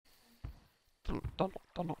we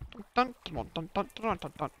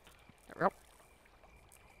go.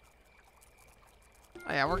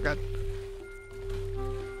 Oh yeah, we're good.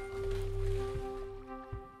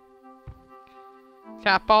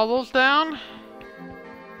 Chop all those down.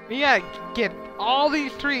 We gotta get all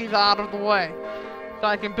these trees out of the way so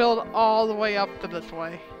I can build all the way up to this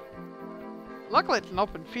way. Luckily it's an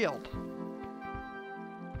open field.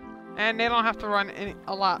 And they don't have to run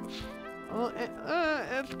a lot. Well,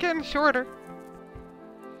 it's getting shorter.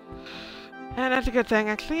 And that's a good thing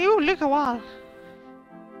actually. Ooh, look a wall.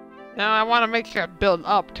 Now I want to make sure I build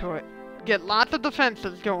up to it. Get lots of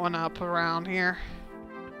defenses going up around here.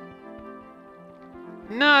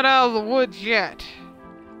 Not out of the woods yet.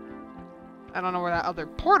 I don't know where that other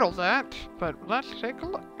portal's at, but let's take a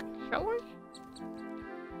look, shall we?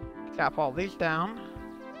 Chop all these down.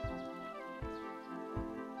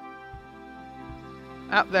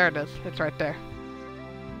 Oh, there it is. It's right there.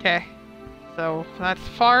 Okay. So that's as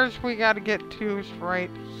far as we gotta get to is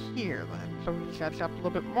right here then. So we just gotta chop a little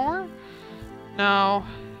bit more. No,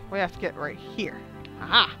 we have to get right here.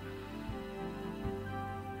 Aha!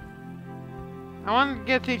 I want to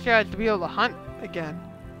get these guys to be able to hunt again.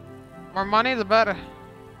 More money, the better.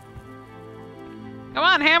 Come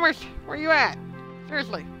on, hammers! Where you at?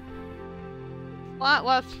 Seriously. A lot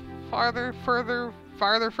less farther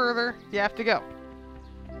you have to go.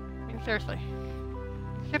 I mean, seriously.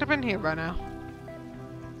 Should have been here by now.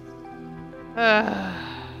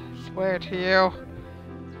 Swear to you.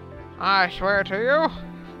 I swear to you.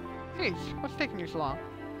 Jeez, what's taking you so long?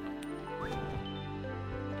 There's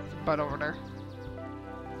a butt over there.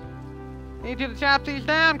 Need you to chop these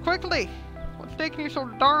down quickly. What's taking you so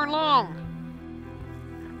darn long?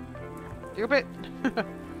 Stupid.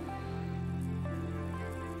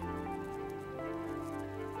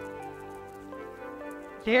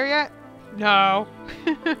 You here yet? No.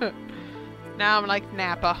 Now I'm like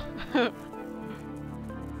Nappa.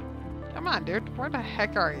 Come on, dude. Where the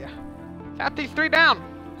heck are you? Chop these three down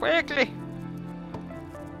quickly.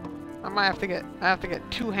 I have to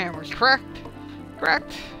get 2 hammers. Correct.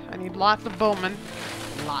 Correct. I need lots of bowmen.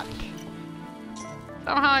 Lots.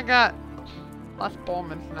 Somehow I got less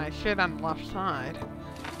bowmen than I should on the left side.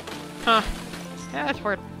 Huh. Yeah, that's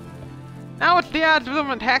weird. Now what's the odds of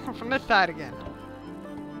them attacking from this side again?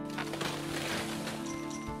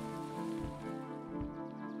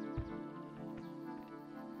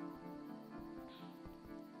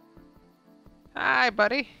 Hi,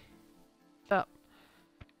 buddy. What's up?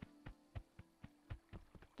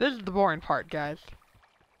 This is the boring part, guys.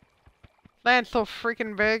 Land's so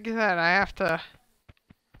freaking big that I have to...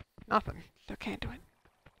 Nothing. Still can't do it.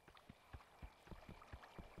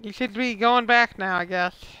 You should be going back now, I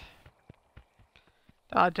guess.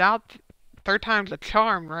 Doubt 3rd time's a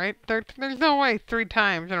charm, right? There's no way 3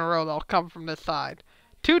 times in a row they'll come from this side.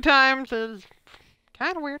 2 times is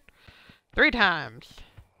kind of weird. 3 times.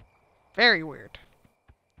 Very weird.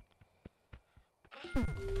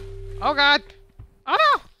 Oh god! Oh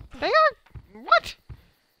no! They are... What?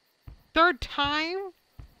 3rd time?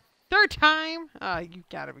 3rd time? Oh, you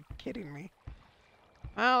gotta be kidding me.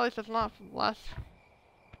 Well, at least it's a lot less.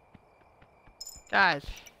 Guys.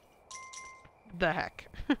 The heck.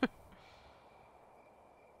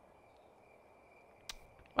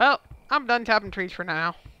 Well, I'm done chopping trees for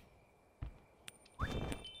now.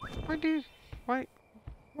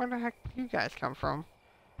 Where the heck do you guys come from?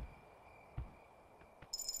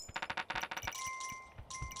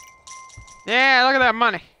 Yeah, look at that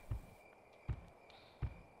money.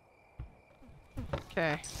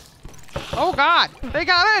 Okay. Oh god! They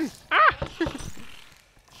got in! Ah!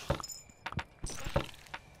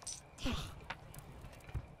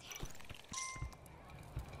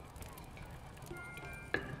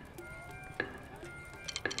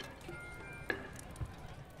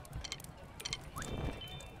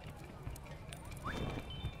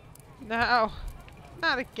 No,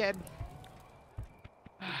 not again.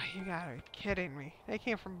 You gotta be kidding me. They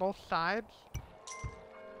came from both sides?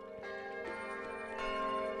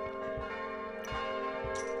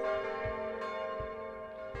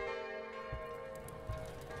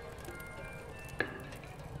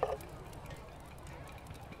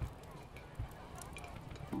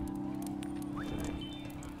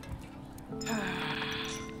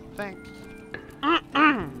 Thanks.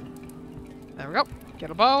 There we go. Get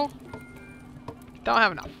a bow. Don't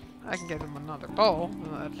have enough. I can give him another bow.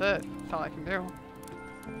 That's it. That's all I can do.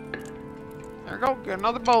 There we go. Get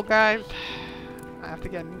another bow, guys. I have to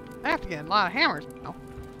get a lot of hammers. No.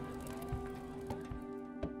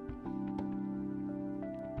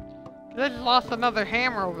 I just lost another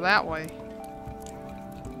hammer over that way.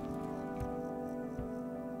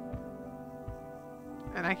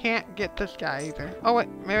 And I can't get this guy either. Oh wait,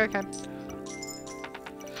 maybe I can.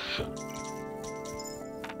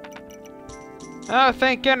 Oh,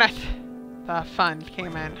 thank goodness. The funds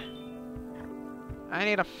came in. I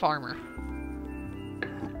need a farmer.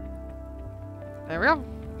 There we go.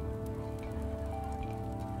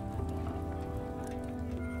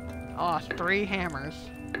 I lost 3 hammers.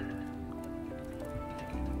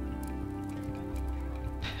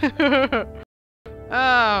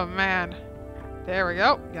 Oh man. There we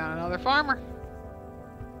go. Got another farmer.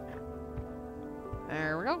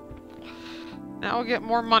 There we go. Now we'll get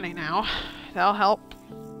more money now. That'll help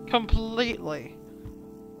completely.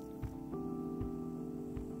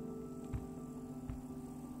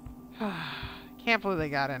 Can't believe they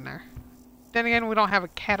got in there. Then again, we don't have a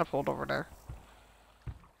catapult over there.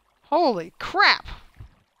 Holy crap!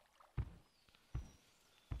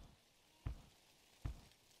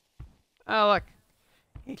 Oh, look.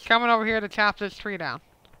 He's coming over here to chop this tree down.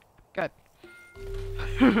 Good.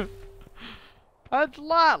 That's a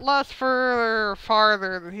lot less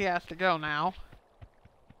farther than he has to go now.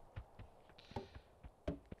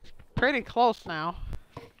 Pretty close now.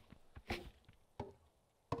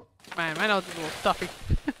 Man, my nose is a little stuffy.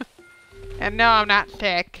 And no, I'm not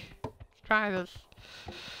sick. Let's try this.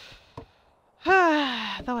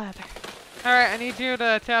 The weather. Alright, I need you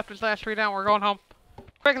to tap this last tree down. We're going home.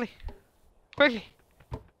 Quickly. Quickly.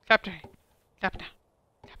 Tap down. Tap down.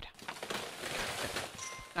 Tap down.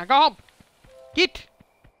 Now go home. Get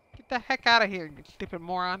the heck out of here, you stupid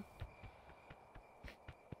moron.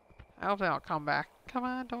 I hope they don't come back. Come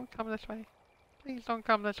on, don't come this way. Please don't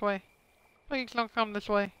come this way. Please don't come this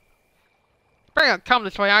way. They're gonna come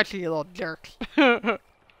this way, aren't you little jerks?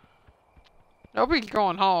 Nobody's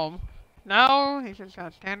going home. No, he's just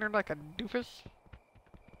gonna stand there like a doofus.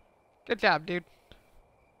 Good job, dude.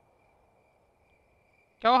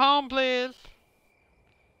 Go home, please.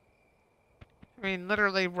 I mean,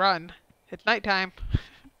 literally run. It's nighttime.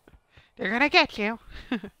 They're gonna get you.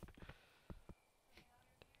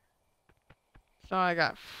 So I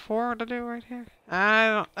got 4 to do right here. I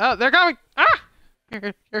don't. Oh, they're coming! Ah!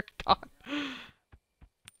 You're gone.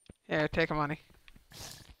 Here, take the money.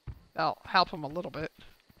 That'll help him a little bit.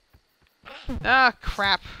 Ah,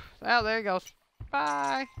 crap. Oh, there he goes.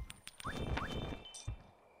 Bye.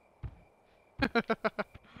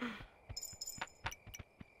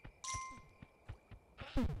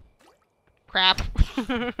 Crap.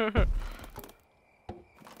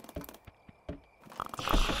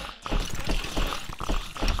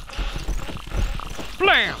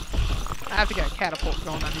 Blam! I have to get a catapult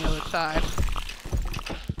going on the other side.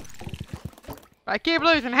 I keep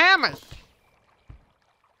losing hammers!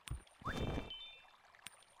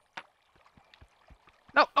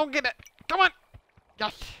 No, don't get it! Come on!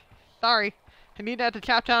 Yes! Sorry. I need that to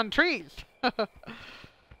chop down trees.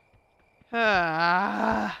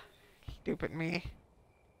 Stupid me.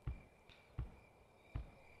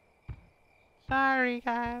 Sorry,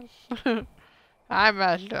 guys. I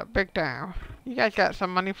messed up big time. You guys got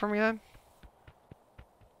some money for me then?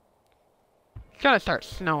 It's gonna start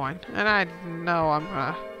snowing, and I know I'm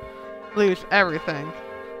gonna lose everything.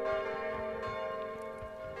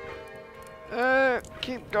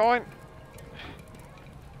 Keep going.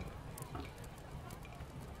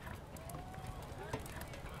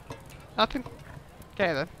 Nothing?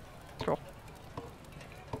 Okay then. Cool.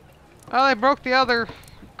 Oh, they broke the other...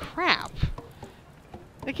 Crap.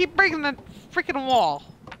 They keep breaking the freaking wall.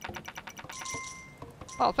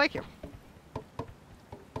 Oh, thank you.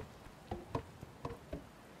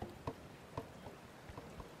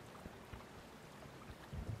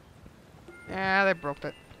 Yeah, they broke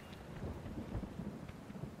it.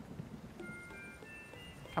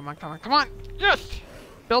 Come on, come on, come on! Yes!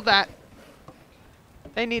 Build that.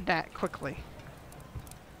 They need that quickly.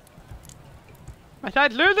 My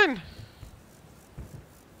side's losing!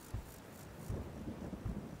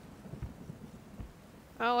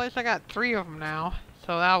 Well, at least I got 3 of them now,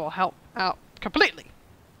 so that will help out completely.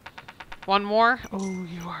 One more. Oh,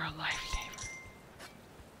 you are a lifesaver.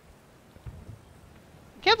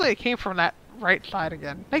 I can't believe it came from that right side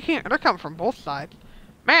again. They can't. They're coming from both sides.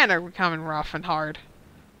 Man, they're becoming rough and hard.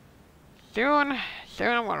 Soon I'm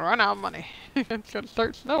gonna run out of money. It's gonna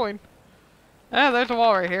start snowing. Ah, there's a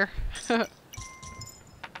wall right here. Come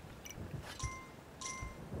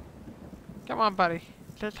on, buddy.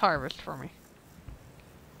 Just harvest for me.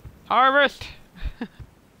 Harvest!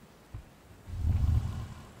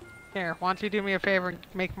 Here, why don't you do me a favor and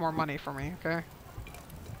make more money for me, okay?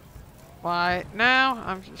 Why, now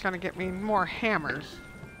I'm just gonna get me more hammers.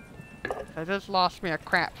 I just lost me a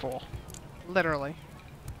crap full. Literally.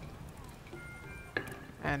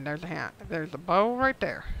 And there's a hand. There's a bow right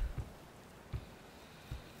there.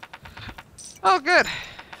 Oh, good.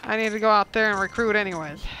 I need to go out there and recruit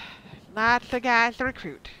anyways. Lots of guys to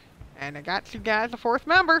recruit. And I got 2 guys, a 4th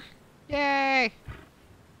member. Yay!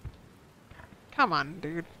 Come on,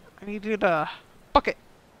 dude. I need you to book it.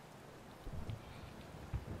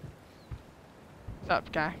 What's up,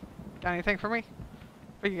 guy? Got anything for me?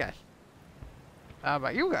 For you guys? How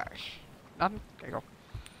about you guys? Nothing? There you go.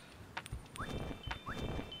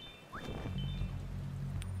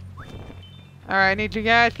 Alright, I need you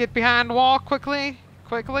guys to get behind the wall quickly.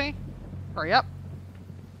 Quickly. Hurry up.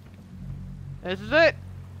 This is it.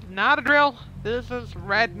 Not a drill. This is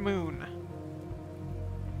Red Moon.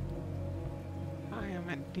 I am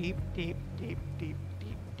in deep, deep, deep, deep,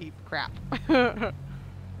 deep, deep crap. Crap.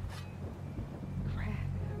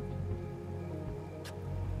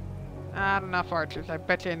 Not enough archers. I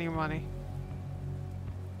bet you any money.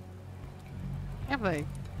 Can't believe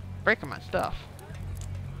breaking my stuff.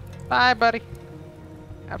 Bye, buddy.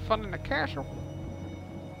 Have fun in the castle.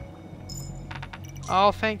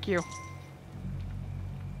 Oh, thank you.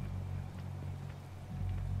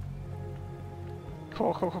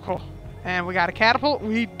 Cool, cool, cool, cool. And we got a catapult.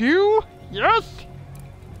 We do. Yes.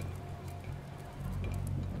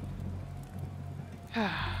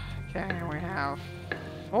 Okay, we have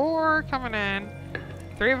 4 coming in.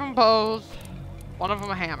 3 of them bows. 1 of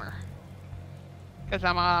them a hammer. Because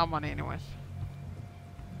I'm out of money anyways.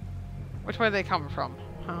 Which way are they coming from?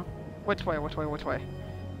 Huh? Which way, which way, which way?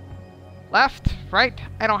 Left? Right?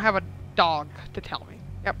 I don't have a dog to tell me.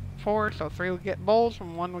 Yep, 4, so 3 will get bowls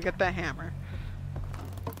and 1 will get the hammer.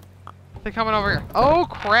 They're coming over here. Oh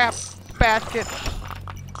crap! Basket!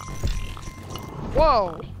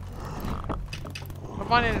 Whoa! The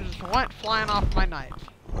money just went flying off my knife.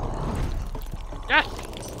 Yes!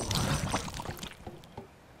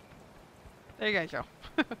 There you guys go.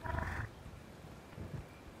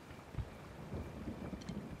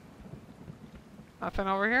 Nothing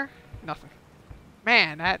over here? Nothing.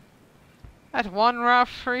 Man, that's one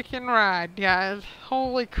rough freaking ride, guys.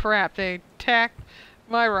 Holy crap, they attacked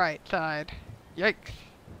my right side. Yikes.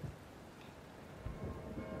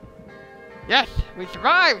 Yes, we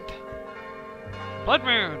survived! Blood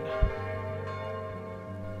Moon!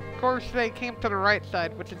 Of course, they came to the right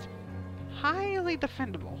side, which is highly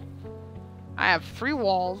defendable. I have 3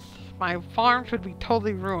 walls. My farms would be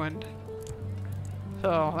totally ruined.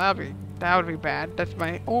 So, that would be bad. That's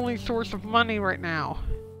my only source of money right now.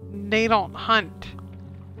 They don't hunt.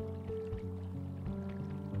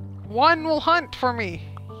 1 will hunt for me.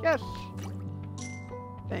 Yes.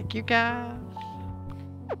 Thank you, guys.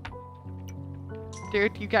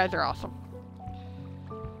 Dude, you guys are awesome.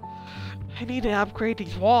 I need to upgrade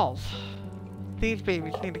these walls. These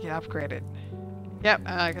babies need to get upgraded. Yep,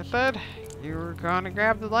 like I said, you were gonna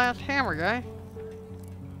grab the last hammer, guy.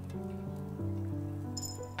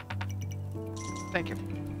 Thank you.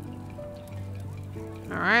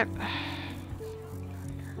 Alright.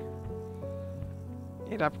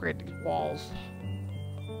 Need to upgrade these walls.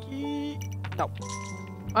 Nope.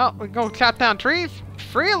 Well, we can go chop down trees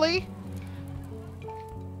freely.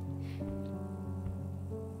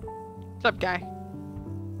 What's up, guy?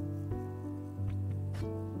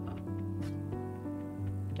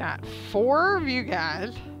 Got 4 of you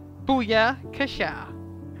guys. Booyah, kasha.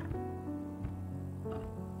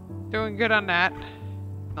 Doing good on that.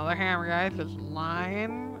 Another hammer, guys, is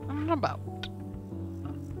lying about.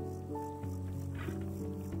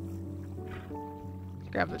 Let's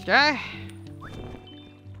grab this guy.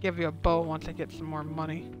 Give you a bow once I get some more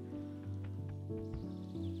money.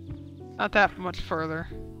 Not that much further.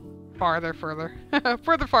 Farther. Farther.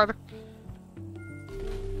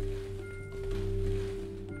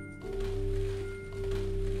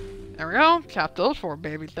 There we go. Chop those 4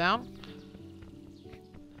 babies down.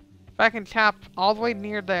 If I can chop all the way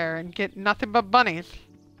near there and get nothing but bunnies.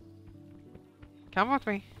 Come with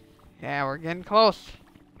me. Yeah, we're getting close.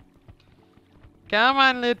 Come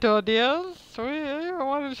on, little dears. I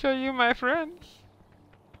want to show you my friends.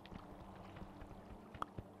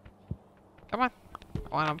 Come on.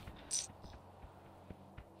 I want them.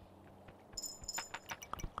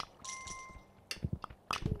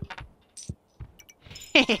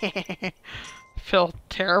 Feel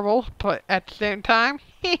terrible, but at the same time,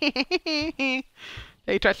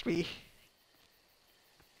 they trust me.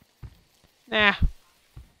 Nah.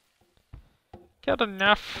 Killed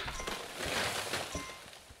enough.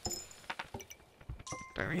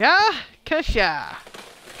 Booyah, kasha.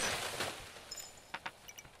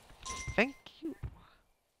 Thank you.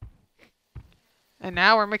 And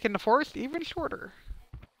now we're making the forest even shorter.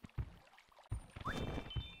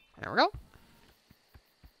 There we go.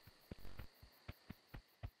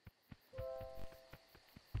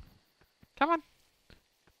 Come on.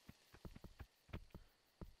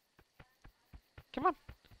 Come on.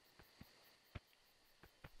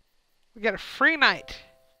 We get a free night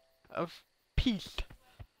of peace.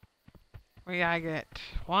 We gotta get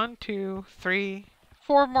 1, 2, 3,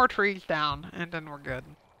 4 more trees down, and then we're good.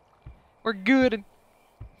 We're good.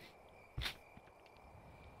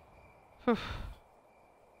 Come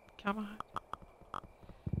on.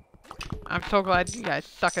 I'm so glad you guys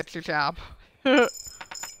suck at your job.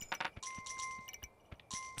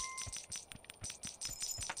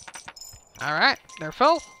 Alright, they're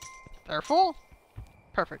full. They're full.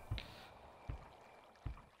 Perfect.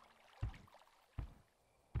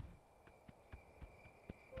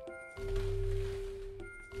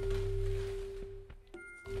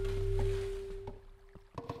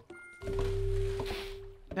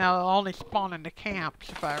 Now they'll only spawn into camps,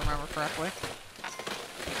 if I remember correctly.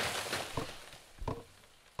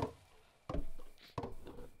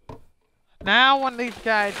 Now when these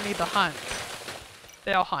guys need to hunt,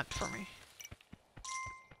 they'll hunt for me.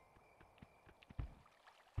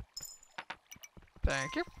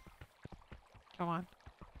 Thank you. Come on.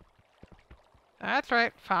 That's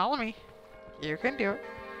right, follow me. You can do it.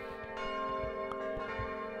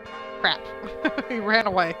 Crap. He ran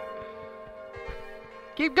away.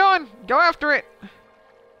 Keep going! Go after it!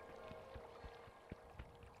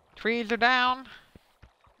 Trees are down.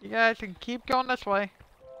 You guys can keep going this way.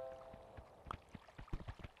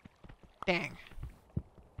 Dang.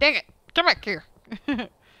 Dang it! Come back here!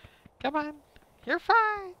 Come on. You're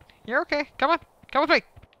fine. You're okay. Come on. Come with me.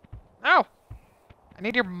 No! I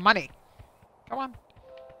need your money. Come on.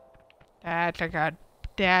 That's a good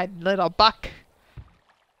dad little buck.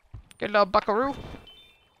 Good little buckaroo.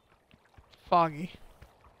 Foggy.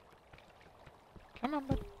 Come on,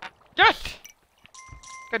 bud. Yes!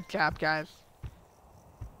 Good job, guys.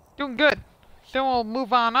 Doing good. Soon we'll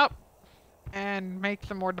move on up and make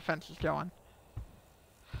some more defenses going.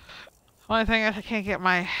 Only thing is I can't get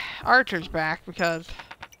my archers back because...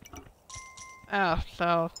 Oh,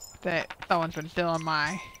 so that someone's been stealing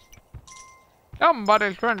my...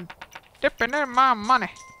 Somebody's been dipping in my money.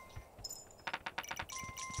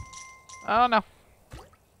 Oh no.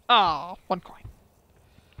 Oh, 1 coin.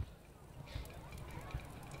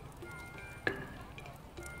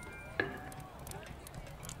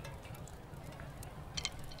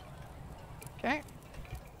 Okay.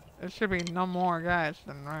 There should be no more guys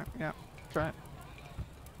then, right? Yep, that's right.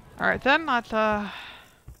 Alright then, let's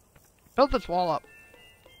build this wall up.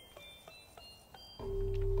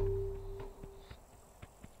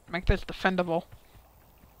 Make this defendable.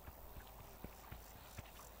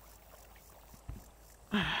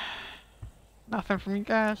 Nothing from you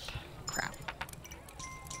guys? Crap.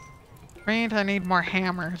 Means I need more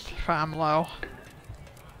hammers if I'm low.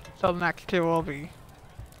 So the next 2 will be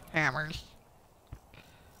hammers.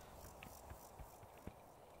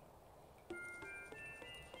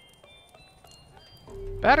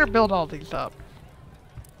 Better build all these up.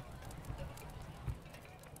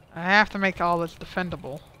 I have to make all this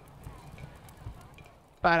defendable.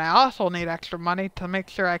 But I also need extra money to make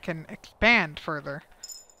sure I can expand further.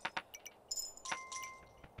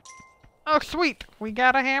 Oh, sweet! We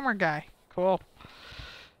got a hammer guy. Cool.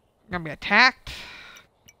 I'm gonna be attacked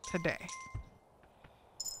today.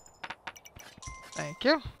 Thank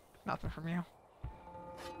you. Nothing from you.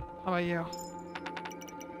 How about you?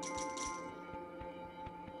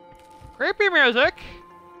 Creepy music!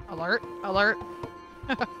 Alert, alert.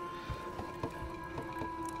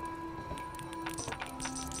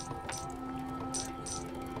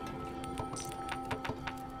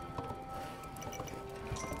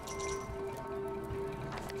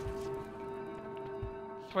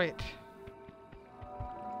 Sweet.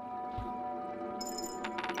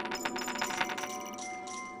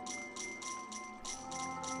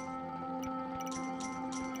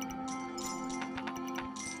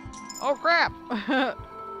 Oh crap!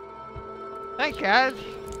 Thanks guys!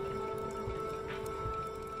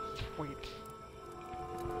 Sweet.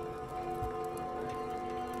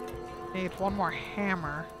 Need 1 more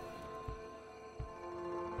hammer.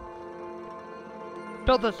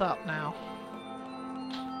 Build this up now.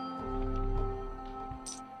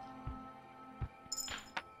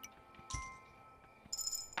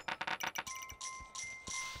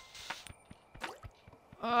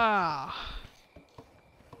 Ah,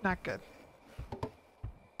 not good.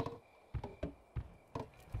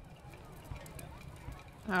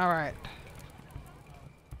 All right.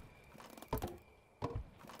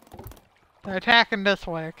 They're attacking this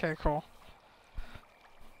way. Okay, cool.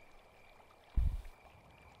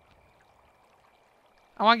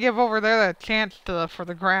 I want to give over there a chance for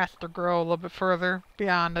the grass to grow a little bit further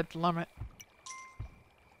beyond its limit.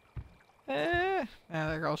 Yeah,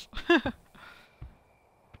 there it goes. Is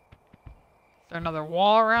there another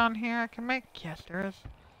wall around here I can make? Yes, there is.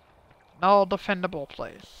 No defendable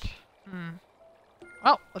place.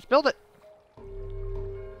 Well, let's build it.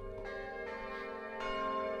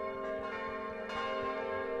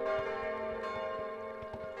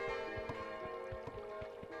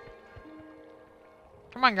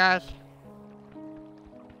 Come on, guys.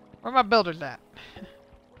 Where are my builders at?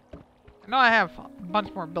 I know I have a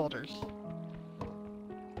bunch more builders.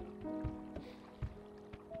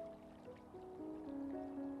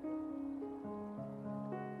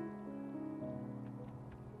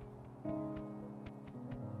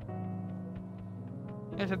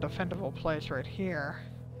 There's a defendable place right here.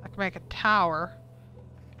 I can make a tower.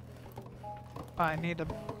 But I need to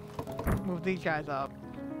move these guys up.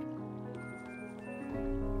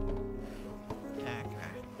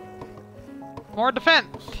 More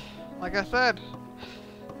defense! Like I said.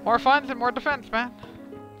 More funds and more defense, man.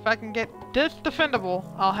 If I can get this defendable,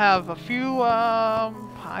 I'll have a few,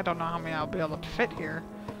 I don't know how many I'll be able to fit here.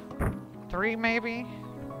 3 maybe?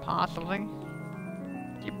 Possibly.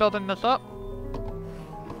 Keep building this up.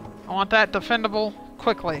 I want that defendable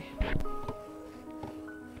quickly.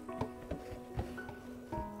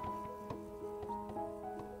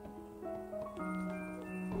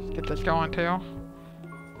 Let's get this going too.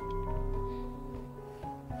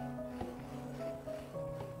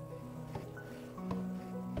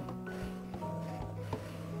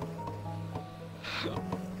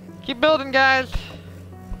 Keep building, guys.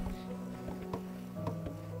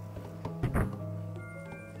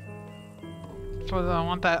 So I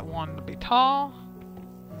want that one to be tall.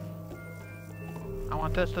 I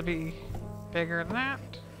want this to be bigger than that.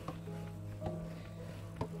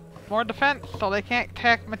 More defense so they can't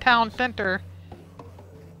attack my town center.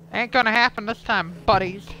 Ain't gonna happen this time,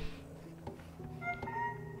 buddies.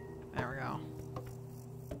 There we go.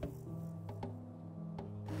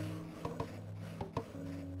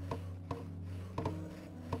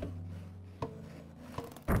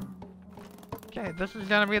 Okay, this is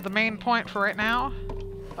gonna be the main point for right now.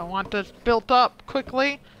 I want this built up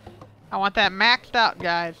quickly. I want that maxed out,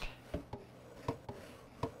 guys.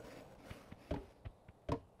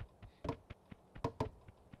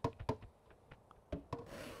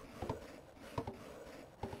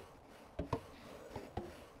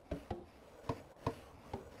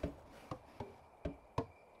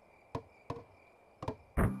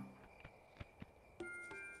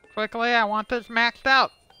 Quickly, I want this maxed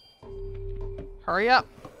out. Hurry up.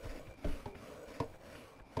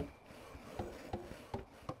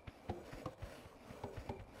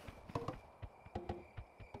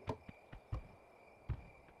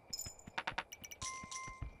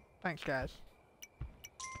 Thanks, guys.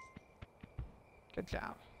 Good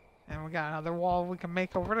job. And we got another wall we can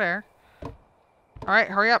make over there. Alright,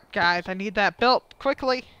 hurry up, guys. I need that built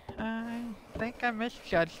quickly. I think I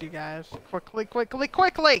misjudged you guys. Quickly, quickly,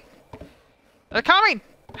 quickly! They're coming!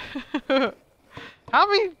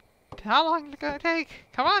 How long is it gonna take?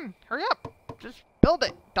 Come on, hurry up! Just build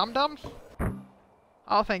it, dum-dums.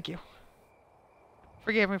 Oh, thank you.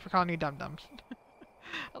 Forgive me for calling you dum-dums.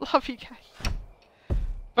 I love you guys.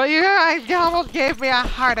 But you guys almost gave me a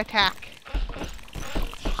heart attack.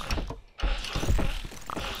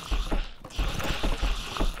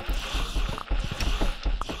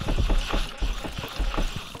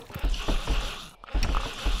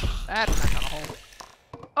 That's not gonna hold.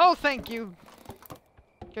 Oh, thank you.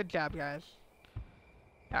 Good job, guys.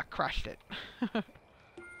 I crushed it.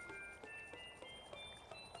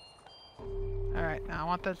 Alright, now I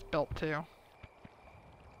want this built too.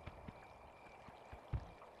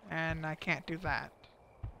 And I can't do that.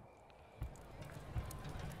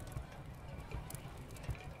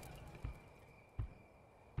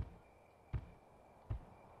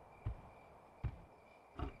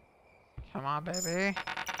 Come on, baby.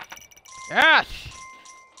 Yes!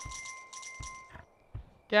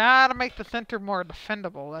 Gotta make the center more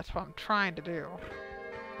defendable. That's what I'm trying to do.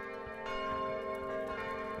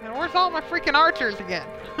 And where's all my freaking archers again?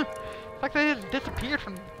 It's like they just disappeared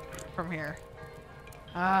from here.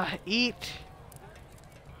 Eat.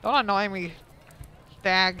 Don't annoy me,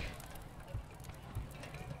 stag.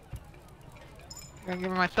 You gonna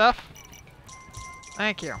give me my stuff?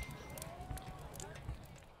 Thank you.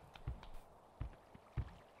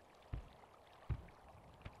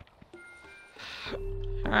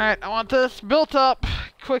 Alright, I want this built up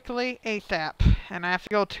quickly ASAP. And I have to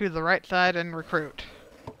go to the right side and recruit.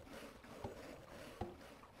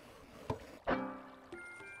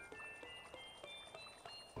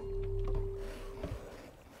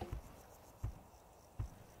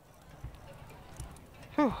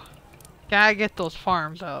 Whew. Gotta get those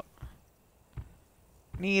farms up.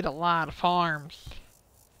 Need a lot of farms.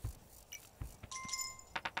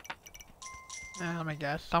 Now, let me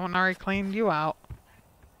guess. Someone already cleaned you out.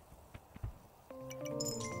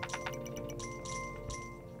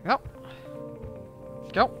 Yep.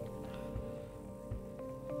 Let's go.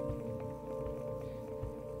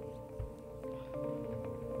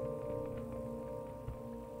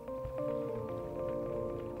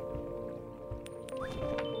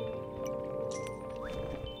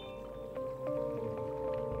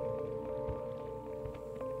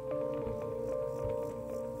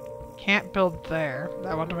 Can't build there.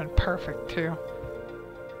 That would have been perfect too.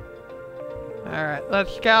 Alright,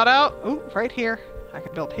 let's scout out. Ooh, right here. I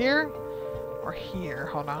can build here or here.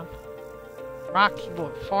 Hold on. Rock's a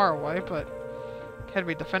little far away, but could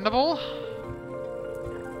be defendable.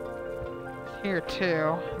 Here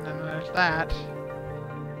too. And then there's that.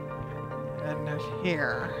 And then there's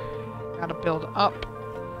here. Gotta build up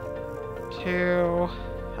to...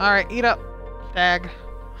 Alright, eat up, stag.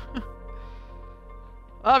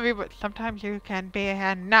 Love you, but sometimes you can be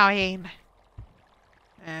annoying.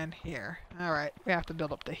 And here. Alright, we have to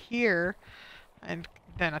build up to here. And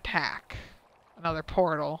then attack. Another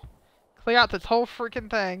portal. Clear out this whole freaking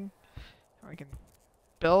thing. And we can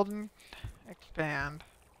build and expand.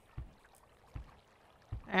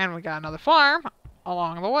 And we got another farm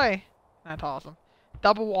along the way. That's awesome.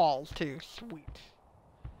 Double walls too. Sweet.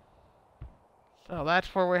 So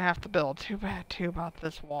that's where we have to build. Too bad too about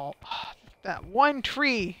this wall. That one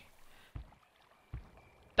tree.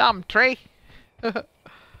 Dumb tree.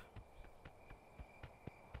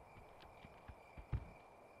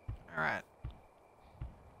 Alright.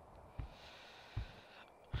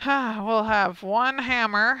 We'll have one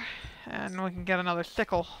hammer and we can get another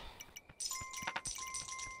sickle.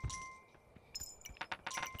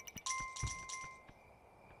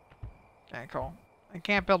 Okay, cool. I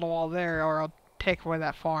can't build a wall there or I'll take away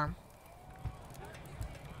that farm.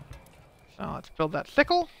 So let's build that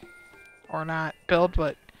sickle. Or not build,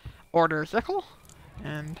 but order a sickle.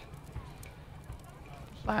 And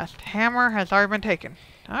last hammer has already been taken.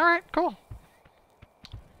 Alright, cool.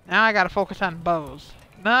 Now I gotta focus on bows.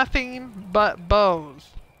 Nothing but bows.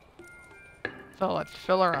 So let's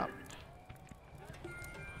fill her up.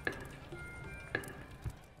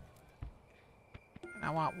 And I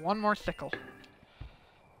want one more sickle.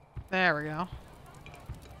 There we go.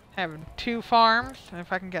 Having 2 farms, and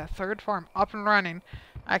if I can get a 3rd farm up and running,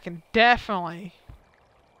 I can definitely...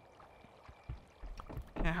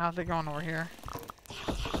 Yeah, how's it going over here?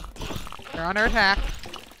 They're under attack.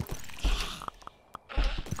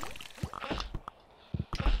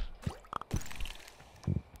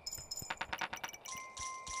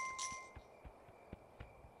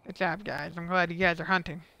 Good job, guys. I'm glad you guys are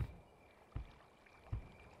hunting.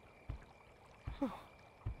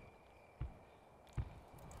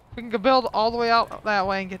 We can build all the way out that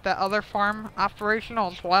way and get that other farm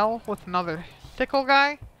operational as well with another sickle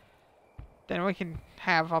guy. Then we can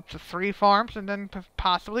have up to 3 farms and then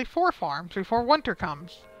possibly 4 farms before winter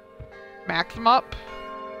comes. Max them up.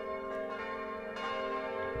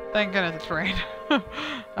 Thank goodness it's rain.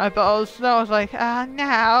 I thought it was snow. I was like,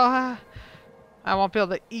 no. I won't be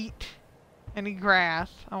able to eat any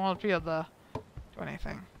grass. I won't be able to do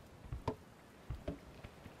anything.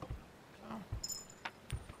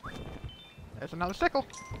 There's another sickle.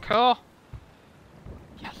 Cool.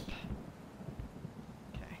 Yes.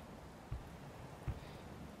 Okay.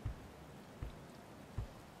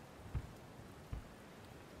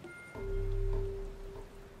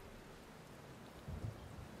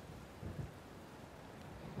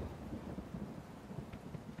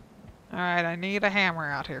 Alright, I need a hammer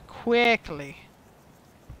out here. Quickly.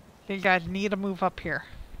 You guys need to move up here.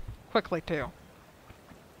 Quickly, too.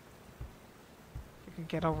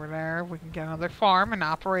 Get over there, we can get another farm and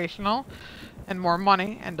operational and more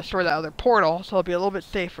money and destroy that other portal so it'll be a little bit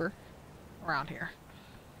safer around here.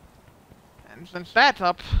 And since that's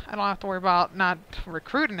up, I don't have to worry about not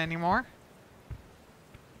recruiting anymore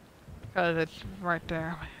because it's right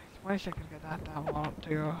there. I wish I could get that down low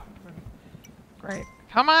too. Great.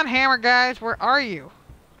 Come on, hammer guys, where are you?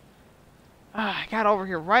 I got over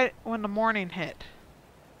here right when the morning hit.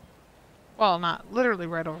 Well, not literally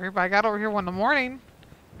right over here, but I got over here when the morning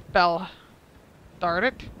bell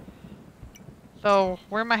started. So,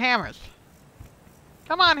 where are my hammers?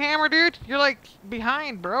 Come on, hammer dude. You're like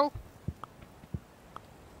behind, bro.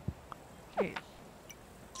 Jeez.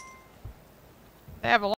 They have a